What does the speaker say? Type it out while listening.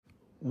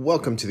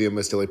Welcome to the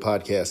Almost Daily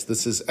Podcast.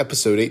 This is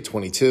episode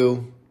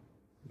 822,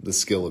 The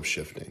Skill of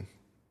Shifting.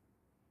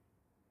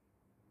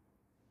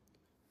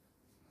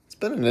 It's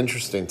been an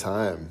interesting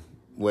time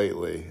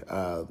lately.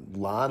 A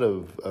lot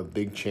of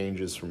big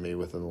changes for me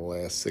within the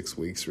last 6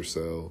 weeks or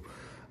so.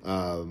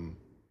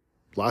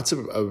 Lots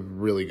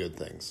of really good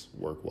things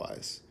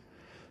work-wise.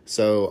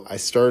 So I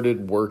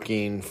started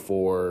working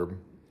for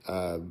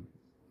a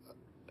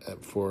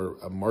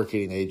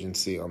marketing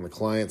agency on the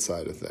client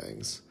side of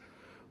things,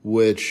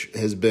 which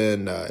has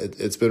been,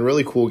 it's been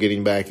really cool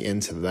getting back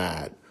into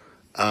that.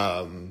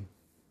 And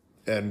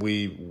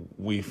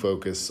we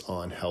focus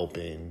on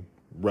helping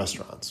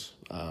restaurants,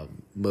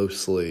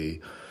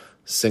 mostly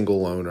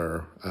single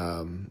owner,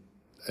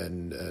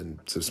 and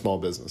some small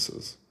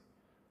businesses.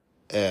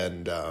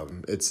 And,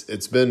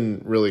 it's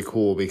been really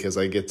cool because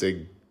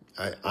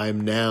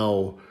I'm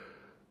now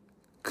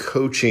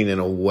coaching in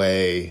a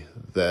way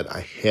that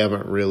I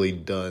haven't really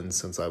done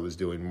since I was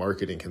doing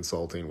marketing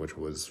consulting, which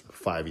was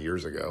 5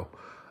 years ago.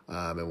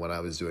 And when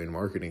I was doing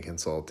marketing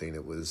consulting,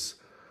 it was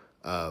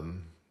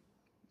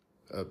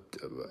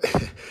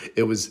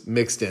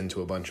mixed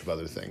into a bunch of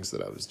other things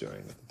that I was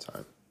doing at the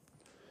time.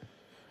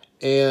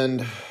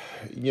 And,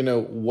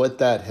 what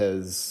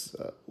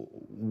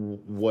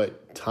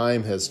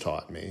time has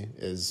taught me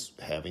is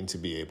having to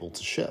be able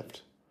to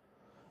shift.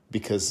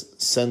 Because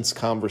since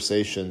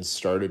conversations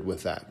started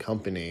with that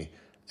company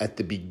at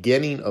the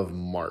beginning of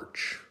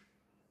March,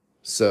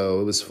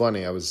 so it was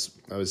funny. I was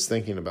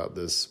thinking about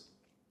this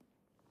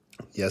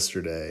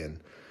yesterday,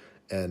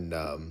 and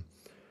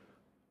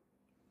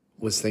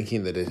was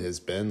thinking that it has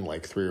been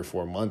like 3 or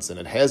 4 months, and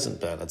it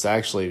hasn't been.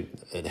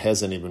 It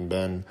hasn't even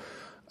been.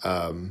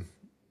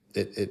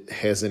 It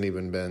hasn't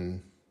even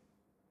been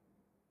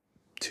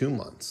 2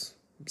 months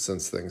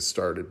since things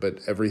started, but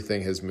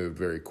everything has moved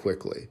very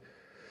quickly.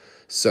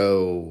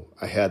 So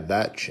I had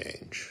that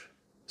change.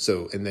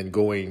 And then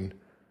going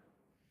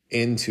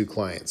into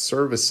client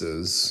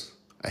services,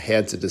 I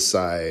had to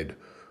decide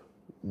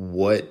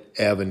what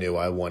avenue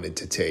I wanted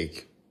to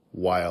take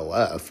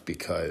YLF,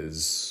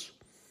 because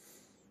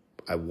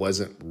I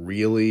wasn't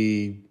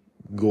really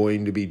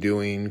going to be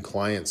doing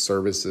client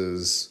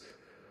services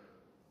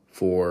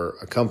for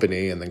a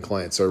company and then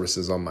client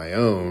services on my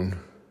own,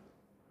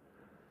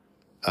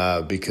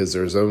 because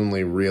there's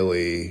only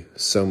really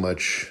so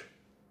much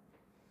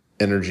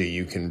energy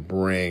you can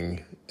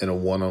bring in a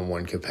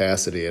one-on-one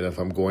capacity. And if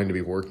I'm going to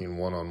be working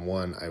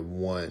one-on-one, I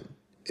want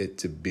it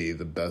to be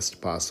the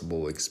best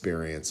possible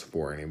experience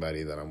for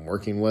anybody that I'm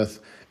working with.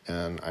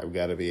 And I've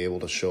got to be able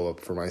to show up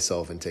for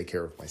myself and take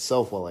care of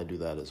myself while I do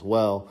that as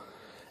well.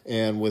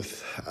 And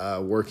with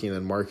working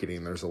in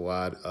marketing, there's a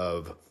lot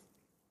of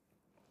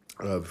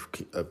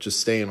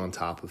just staying on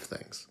top of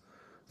things.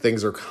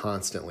 Things are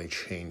constantly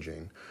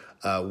changing.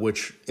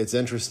 Which it's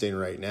interesting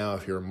right now.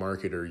 If you're a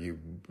marketer,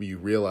 you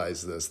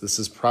realize this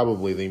is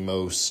probably the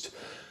most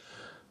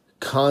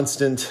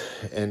constant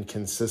and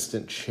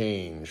consistent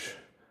change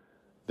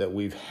that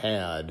we've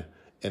had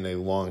in a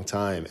long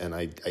time. And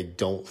I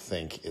don't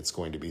think it's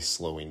going to be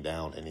slowing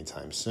down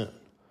anytime soon.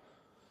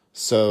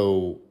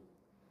 So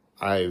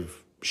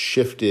I've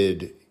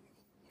shifted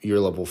Your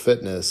Level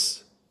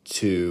Fitness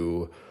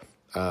to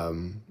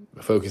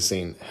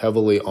focusing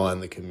heavily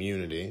on the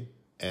community,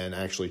 and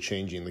actually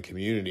changing the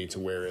community to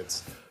where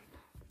it's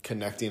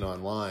connecting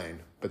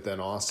online, but then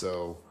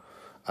also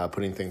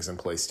putting things in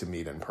place to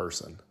meet in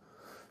person.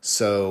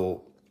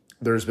 So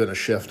there's been a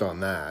shift on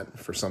that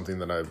for something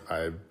that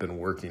I've been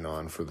working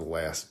on for the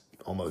last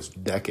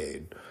almost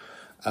decade.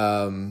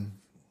 And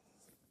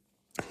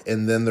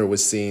then there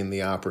was seeing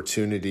the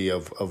opportunity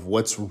of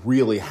what's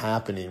really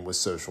happening with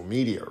social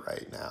media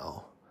right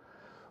now,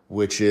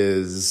 which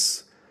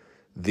is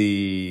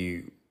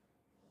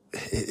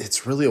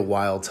it's really a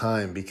wild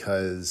time,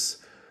 because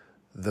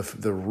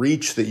the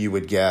reach that you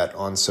would get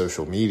on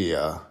social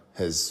media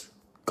has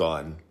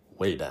gone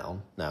way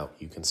down. Now,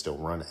 you can still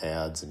run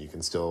ads, and you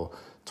can still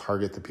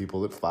target the people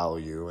that follow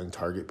you and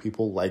target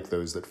people like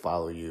those that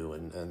follow you.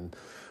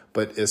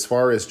 But as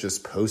far as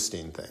just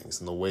posting things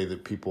and the way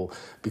that people,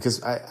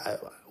 because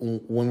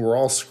when we're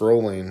all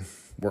scrolling,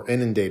 we're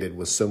inundated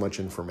with so much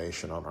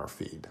information on our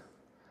feed.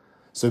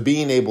 So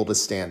being able to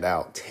stand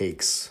out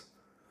takes,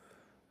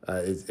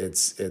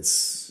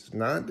 it's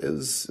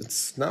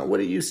not what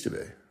it used to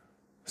be.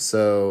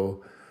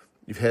 So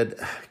you've kind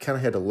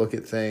of had to look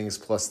at things.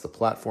 Plus, the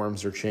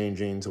platforms are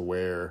changing to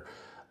where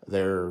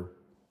they're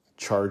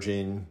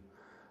charging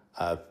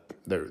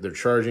they're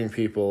charging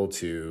people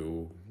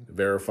to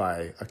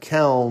verify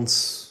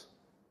accounts.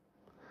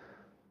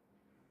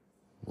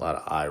 A lot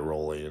of eye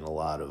rolling and a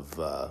lot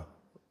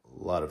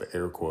of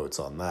air quotes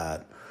on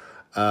that.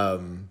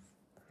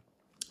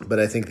 But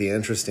I think the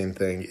interesting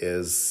thing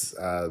is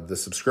the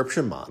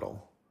subscription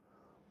model,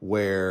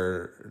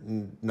 where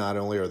not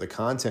only are the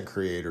content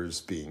creators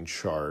being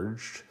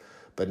charged,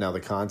 but now the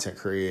content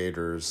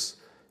creators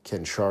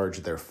can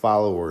charge their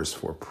followers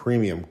for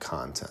premium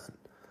content.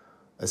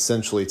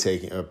 essentially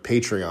taking a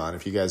Patreon.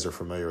 If you guys are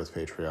familiar with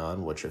Patreon,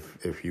 which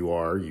if you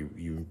are,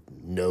 you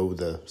know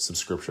the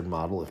subscription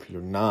model. If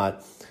you're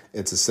not,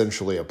 it's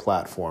essentially a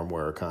platform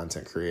where a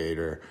content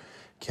creator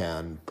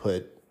can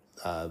put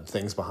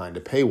things behind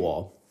a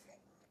paywall,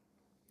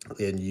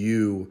 and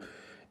you,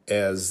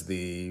 as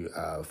the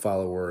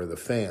follower or the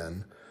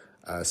fan,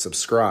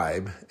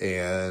 subscribe,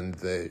 and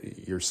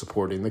you're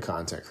supporting the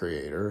content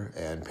creator,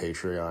 and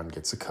Patreon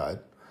gets a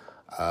cut.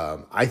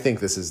 I think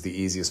this is the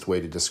easiest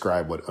way to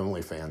describe what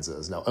OnlyFans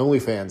is. Now,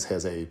 OnlyFans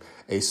has a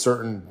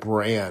certain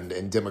brand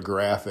and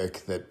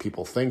demographic that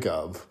people think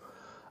of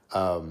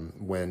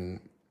when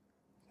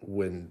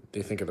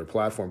they think of their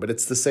platform, but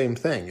it's the same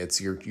thing.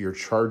 It's you're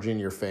charging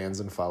your fans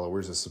and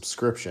followers a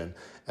subscription,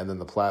 and then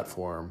the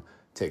platform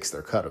takes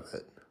their cut of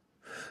it.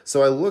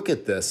 So I look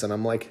at this and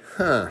I'm like,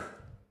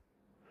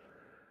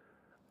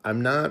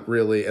 I'm not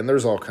really, and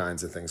there's all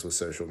kinds of things with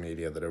social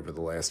media that over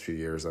the last few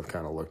years I've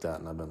kind of looked at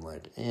and I've been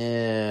like,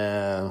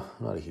 I'm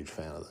not a huge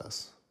fan of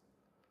this.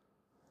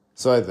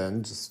 So I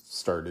then just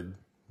started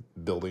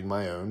building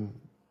my own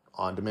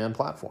on-demand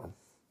platform,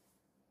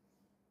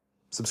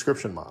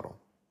 subscription model.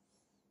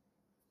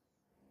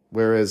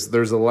 Whereas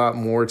there's a lot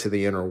more to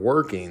the inner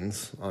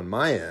workings on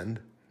my end,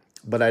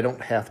 but I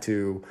don't have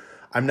to,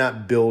 I'm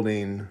not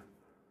building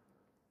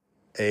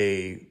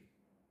a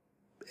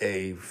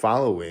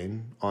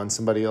following on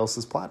somebody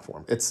else's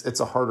platform. It's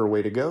a harder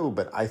way to go,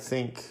 but I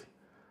think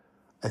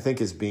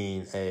as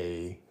being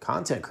a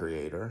content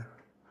creator,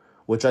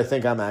 which I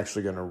think I'm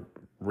actually going to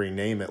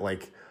rename it,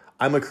 like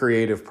I'm a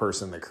creative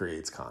person that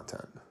creates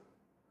content.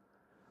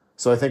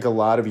 So I think a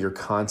lot of your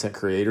content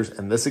creators,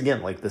 and this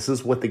again, like this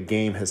is what the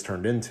game has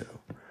turned into,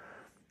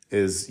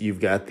 is you've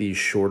got these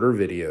shorter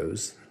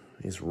videos,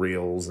 these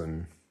reels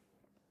and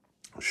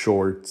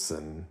shorts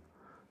and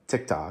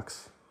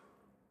TikToks,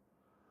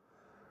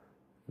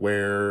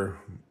 where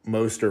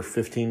most are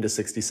 15 to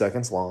 60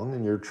 seconds long,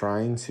 and you're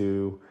trying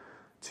to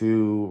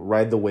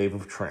ride the wave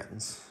of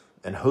trends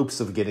in hopes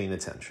of getting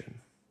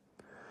attention.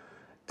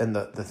 And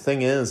the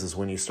thing is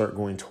when you start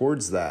going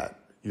towards that,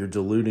 you're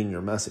diluting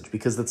your message,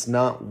 because that's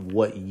not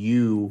what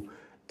you,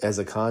 as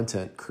a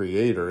content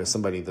creator, as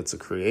somebody that's a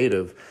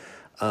creative,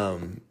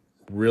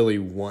 really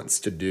wants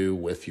to do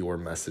with your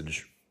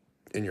message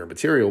in your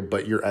material,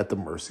 but you're at the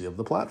mercy of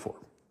the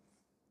platform.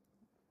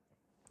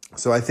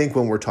 So I think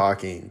when we're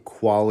talking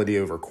quality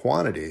over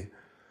quantity,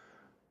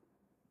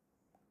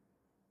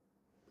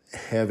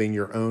 having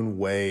your own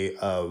way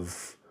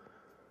of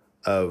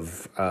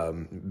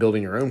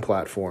building your own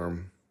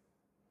platform,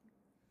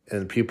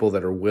 and people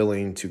that are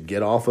willing to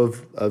get off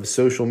of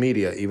social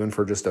media, even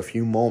for just a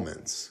few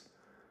moments,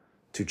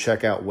 to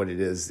check out what it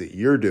is that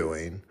you're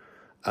doing,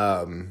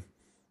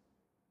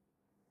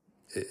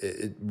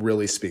 it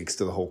really speaks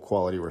to the whole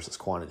quality versus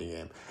quantity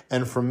game.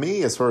 And for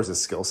me, as far as a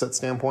skill set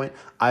standpoint,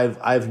 I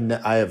have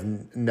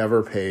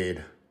never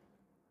paid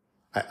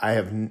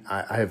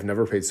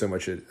so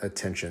much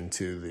attention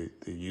to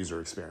the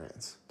user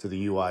experience, to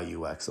the UI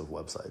UX of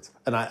websites,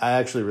 and I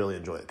actually really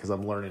enjoy it because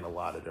I'm learning a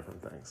lot of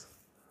different things.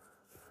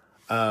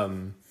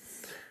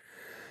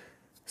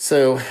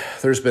 So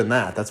there's been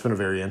that. That's been a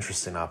very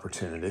interesting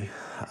opportunity.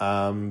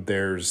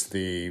 There's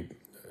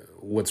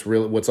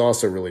what's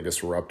also really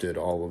disrupted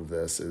all of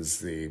this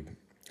is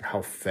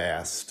how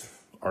fast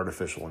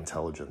artificial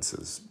intelligence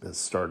has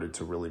started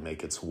to really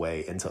make its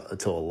way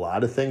into a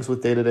lot of things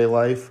with day-to-day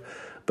life,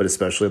 but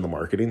especially in the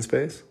marketing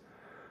space.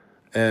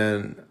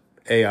 And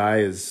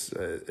AI this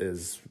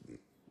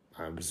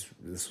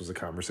was a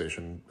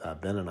conversation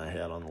Ben and I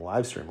had on the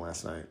live stream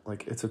last night.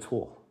 Like, it's a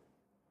tool.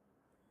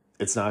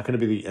 It's not going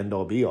to be the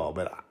end-all be-all,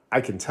 but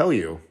I can tell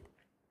you,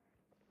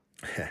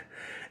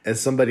 as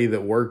somebody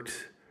that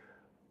worked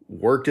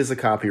as a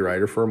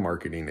copywriter for a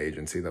marketing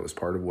agency, that was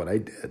part of what I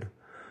did.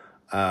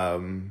 I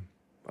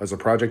was a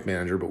project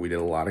manager, but we did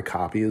a lot of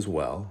copy as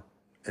well,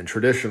 and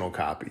traditional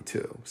copy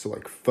too. So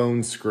like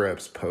phone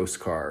scripts,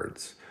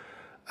 postcards,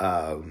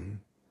 and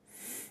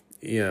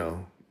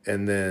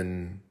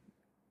then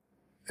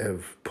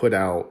have put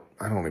out,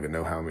 I don't even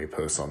know how many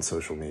posts on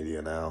social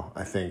media now.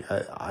 I think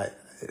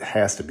it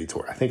has to be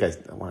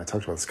when I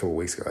talked about this a couple of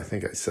weeks ago, I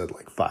think I said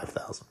like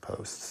 5,000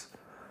 posts.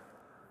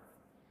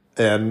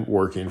 And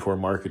working for a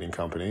marketing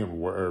company and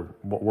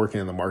working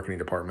in the marketing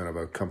department of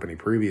a company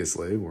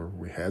previously, where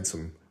we had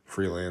some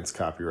freelance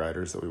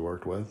copywriters that we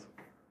worked with.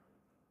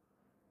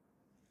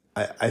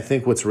 I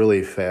think what's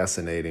really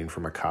fascinating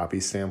from a copy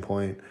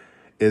standpoint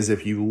is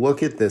if you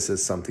look at this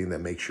as something that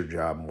makes your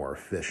job more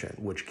efficient,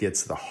 which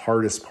gets the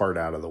hardest part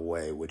out of the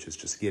way, which is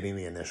just getting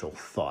the initial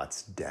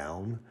thoughts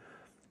down,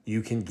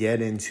 you can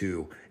get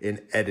into an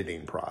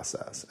editing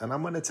process. And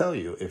I'm going to tell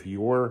you, if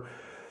you're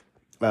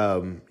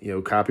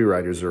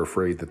copywriters are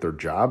afraid that their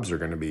jobs are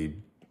going to be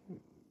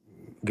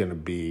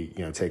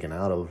taken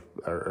out of,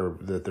 or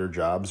that their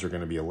jobs are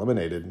going to be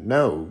eliminated.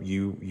 No,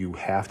 you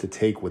have to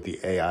take what the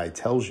AI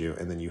tells you,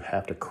 and then you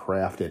have to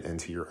craft it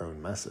into your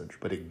own message.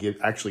 But it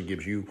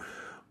gives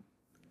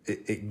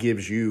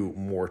you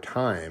more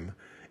time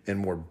and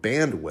more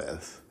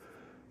bandwidth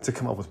to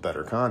come up with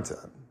better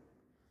content.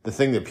 The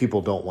thing that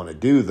people don't want to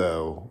do,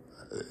 though,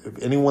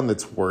 anyone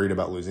that's worried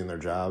about losing their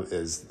job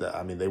is that,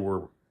 I mean, they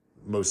were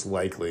most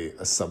likely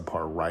a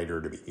subpar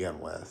writer to begin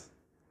with.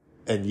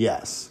 And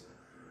yes,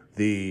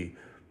 the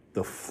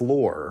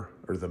floor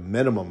or the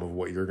minimum of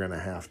what you're going to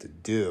have to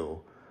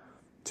do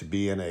to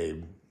be in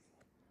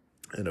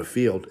a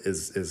field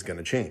is going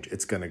to change.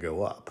 It's going to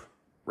go up,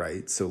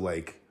 right? So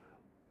like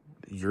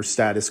your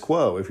status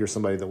quo, if you're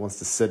somebody that wants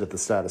to sit at the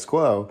status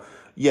quo,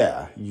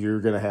 yeah, you're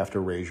going to have to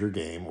raise your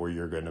game or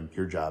your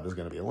job is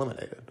going to be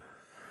eliminated.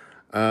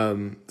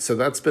 So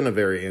that's been a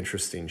very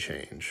interesting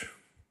change.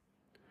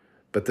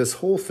 But this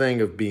whole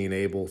thing of being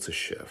able to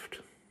shift,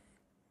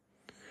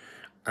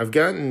 I've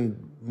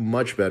gotten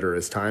much better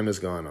as time has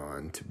gone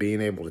on to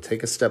being able to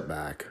take a step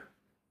back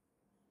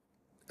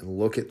and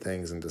look at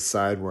things and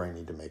decide where I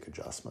need to make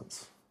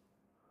adjustments.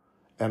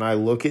 And I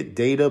look at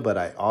data, but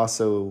I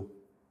also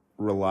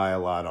rely a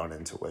lot on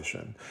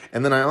intuition.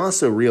 And then I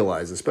also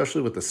realize,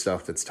 especially with the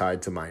stuff that's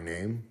tied to my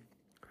name,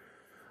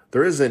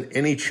 there isn't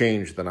any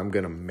change that I'm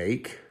going to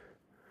make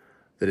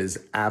that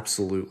is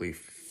absolutely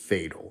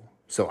fatal.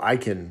 So I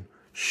can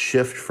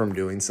shift from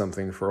doing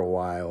something for a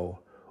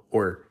while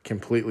or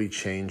completely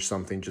change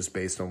something just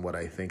based on what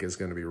I think is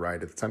going to be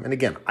right at the time. And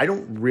again, I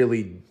don't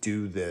really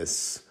do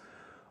this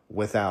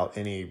without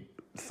any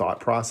thought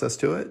process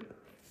to it.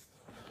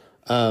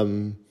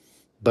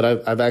 But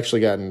I've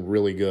actually gotten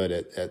really good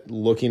at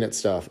looking at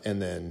stuff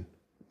and then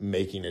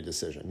making a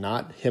decision,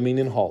 not hemming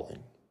and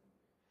hawing.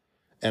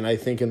 And I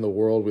think in the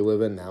world we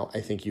live in now, I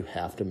think you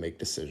have to make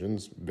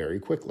decisions very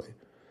quickly.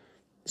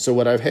 So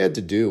what I've had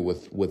to do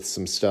with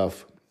some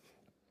stuff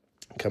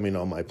coming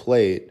on my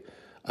plate,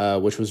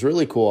 which was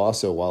really cool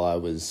also while I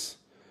was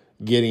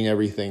getting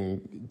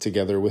everything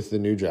together with the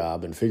new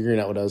job and figuring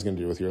out what I was going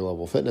to do with Your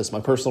Level Fitness, my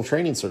personal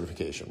training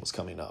certification was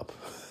coming up.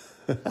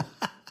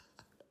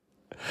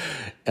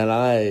 And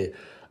I,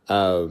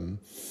 on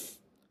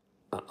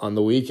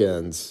the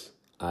weekends,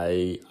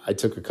 I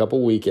took a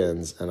couple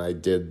weekends and I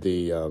did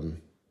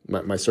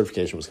my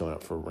certification was coming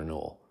up for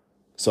renewal.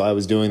 So I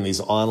was doing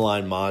these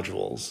online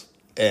modules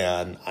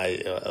and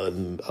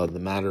in the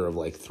matter of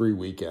like 3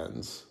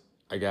 weekends,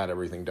 I got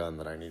everything done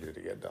that I needed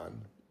to get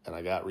done. And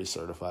I got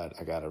recertified.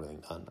 I got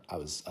everything done. I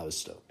was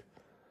stoked.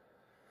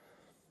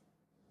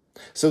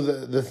 So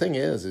the thing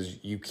is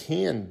you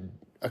can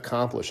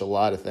accomplish a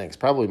lot of things,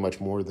 probably much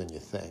more than you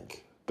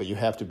think, but you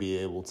have to be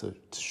able to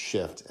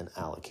shift and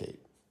allocate.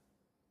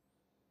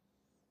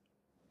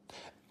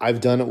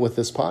 I've done it with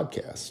this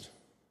podcast.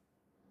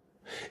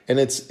 And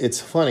it's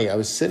funny. I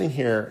was sitting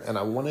here and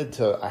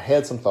I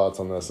had some thoughts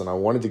on this and I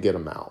wanted to get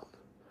them out.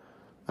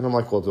 And I'm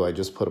like, well, do I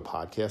just put a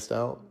podcast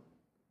out?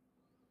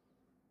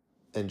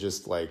 And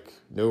just like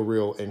no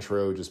real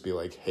intro, just be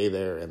like, hey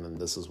there, and then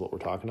this is what we're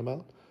talking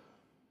about.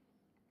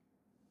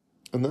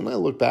 And then I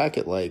look back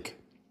at like,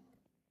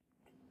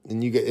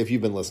 and if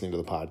you've been listening to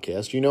the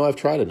podcast, I've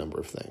tried a number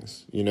of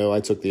things. I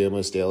took the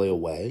Almost Daily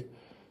away,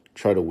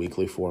 tried a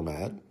weekly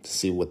format to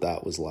see what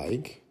that was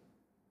like.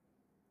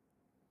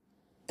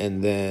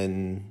 And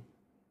then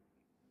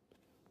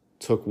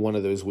took one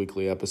of those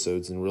weekly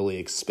episodes and really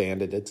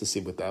expanded it to see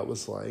what that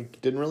was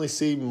like. Didn't really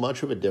see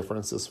much of a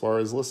difference as far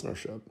as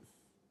listenership.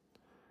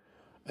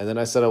 And then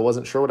I said I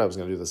wasn't sure what I was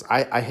going to do this.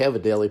 I have a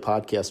daily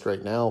podcast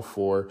right now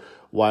for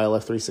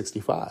YLF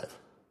 365.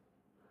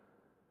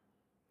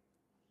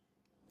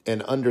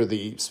 And under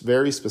the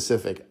very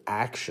specific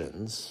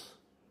actions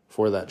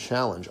for that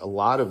challenge, a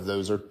lot of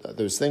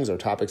those things are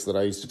topics that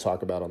I used to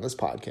talk about on this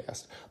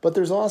podcast. But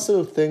there's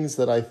also things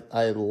that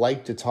I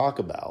like to talk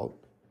about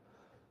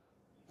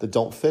that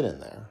don't fit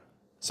in there.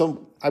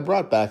 So I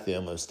brought back the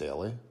Almost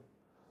Daily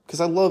because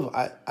I love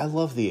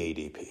the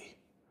ADP.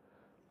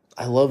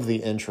 I love the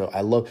intro.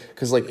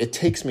 Because like it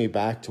takes me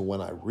back to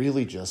when I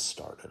really just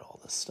started all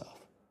this stuff.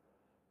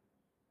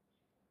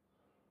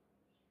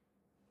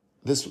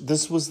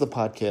 This was the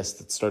podcast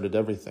that started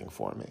everything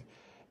for me.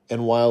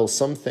 And while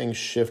some things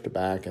shift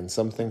back and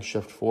some things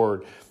shift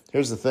forward,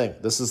 here's the thing.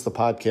 This is the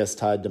podcast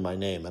tied to my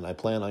name, and I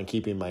plan on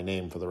keeping my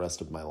name for the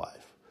rest of my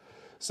life.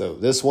 So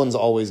this one's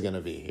always going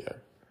to be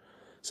here.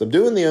 So I'm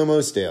doing the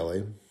Almost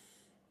Daily,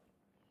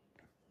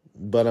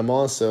 but I'm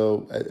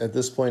also, at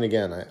this point,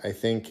 again, I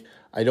think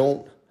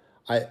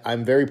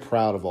I'm very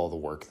proud of all the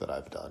work that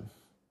I've done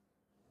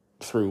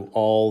through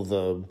all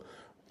the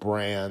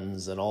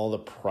brands and all the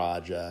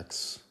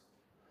projects.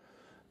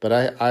 But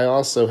I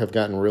also have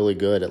gotten really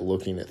good at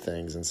looking at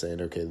things and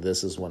saying, okay,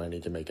 this is when I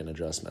need to make an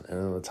adjustment. And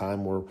in the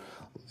time we're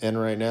in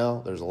right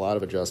now, there's a lot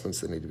of adjustments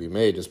that need to be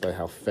made just by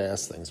how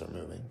fast things are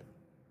moving.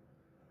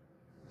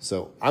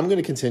 So I'm going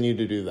to continue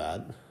to do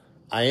that.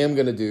 I am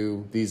going to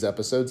do these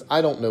episodes.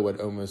 I don't know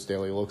what Almost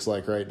Daily looks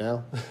like right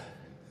now.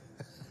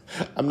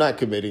 I'm not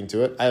committing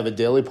to it. I have a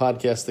daily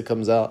podcast that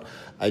comes out.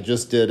 I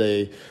just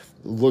did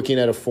looking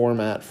at a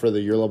format for the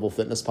Your Level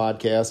Fitness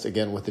podcast,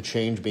 again, with the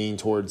change being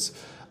towards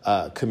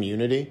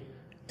community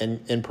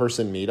and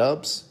in-person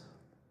meetups.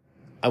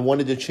 I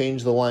wanted to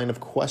change the line of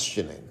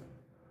questioning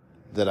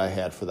that I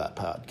had for that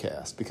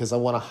podcast because I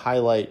want to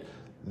highlight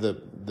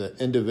the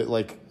individual,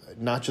 like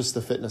not just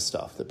the fitness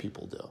stuff that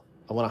people do.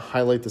 I want to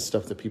highlight the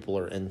stuff that people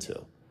are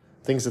into,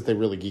 things that they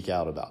really geek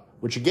out about,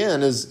 which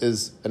again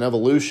is an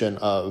evolution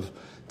of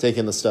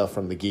taking the stuff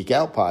from the Geek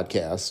Out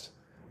podcast,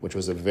 which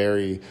was a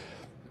very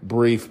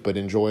brief but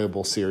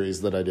enjoyable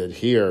series that I did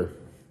here,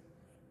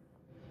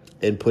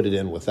 and put it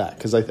in with that.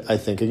 Because I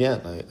think,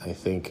 again, I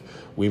think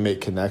we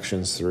make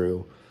connections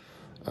through,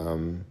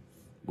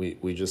 we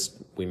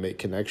make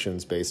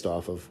connections based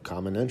off of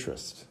common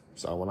interest.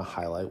 So I want to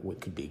highlight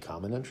what could be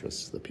common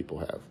interests that people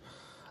have.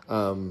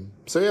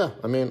 So yeah,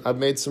 I mean, I've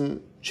made some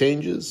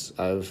changes.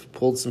 I've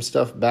pulled some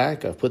stuff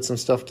back. I've put some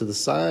stuff to the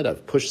side.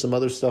 I've pushed some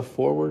other stuff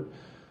forward.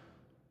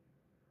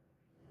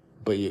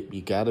 But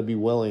you got to be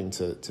willing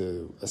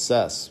to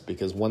assess,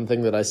 because one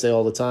thing that I say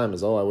all the time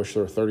is, I wish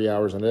there were 30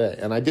 hours in a day.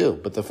 And I do.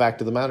 But the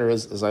fact of the matter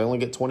is I only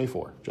get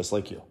 24, just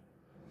like you.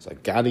 So I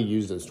got to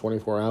use those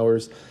 24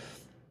 hours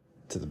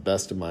to the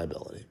best of my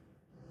ability.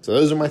 So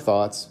those are my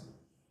thoughts.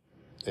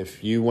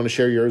 If you want to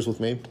share yours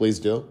with me, please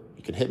do.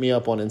 You can hit me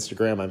up on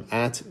Instagram. I'm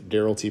at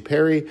Daryl T.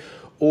 Perry,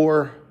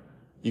 or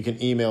you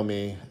can email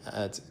me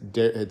it's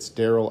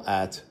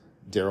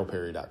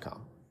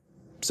Daryl@darylperry.com.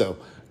 So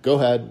go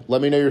ahead.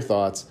 Let me know your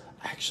thoughts.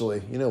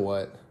 Actually, you know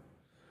what?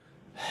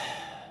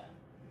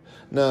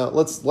 No,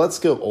 let's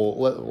go old.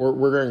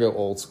 We're going to go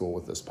old school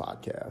with this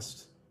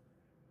podcast,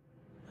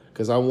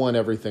 because I want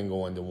everything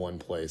going to one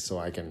place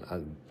so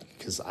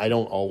because I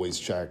don't always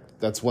check.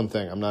 That's one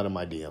thing. I'm not in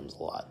my DMs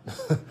a lot.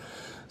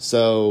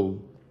 So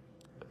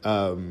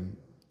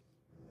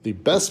the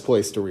best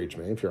place to reach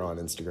me, if you're on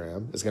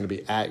Instagram, is going to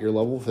be at Your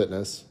Level of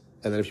Fitness.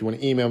 And then if you want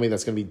to email me,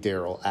 that's going to be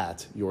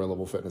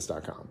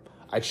Daryl@yourlevelfitness.com.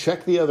 I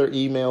check the other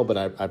email, but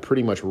I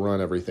pretty much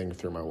run everything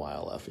through my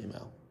YLF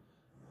email.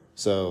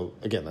 So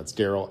again, that's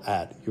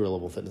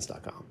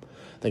Daryl@yourlevelfitness.com.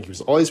 Thank you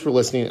as always for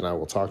listening, and I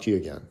will talk to you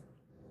again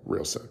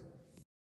real soon.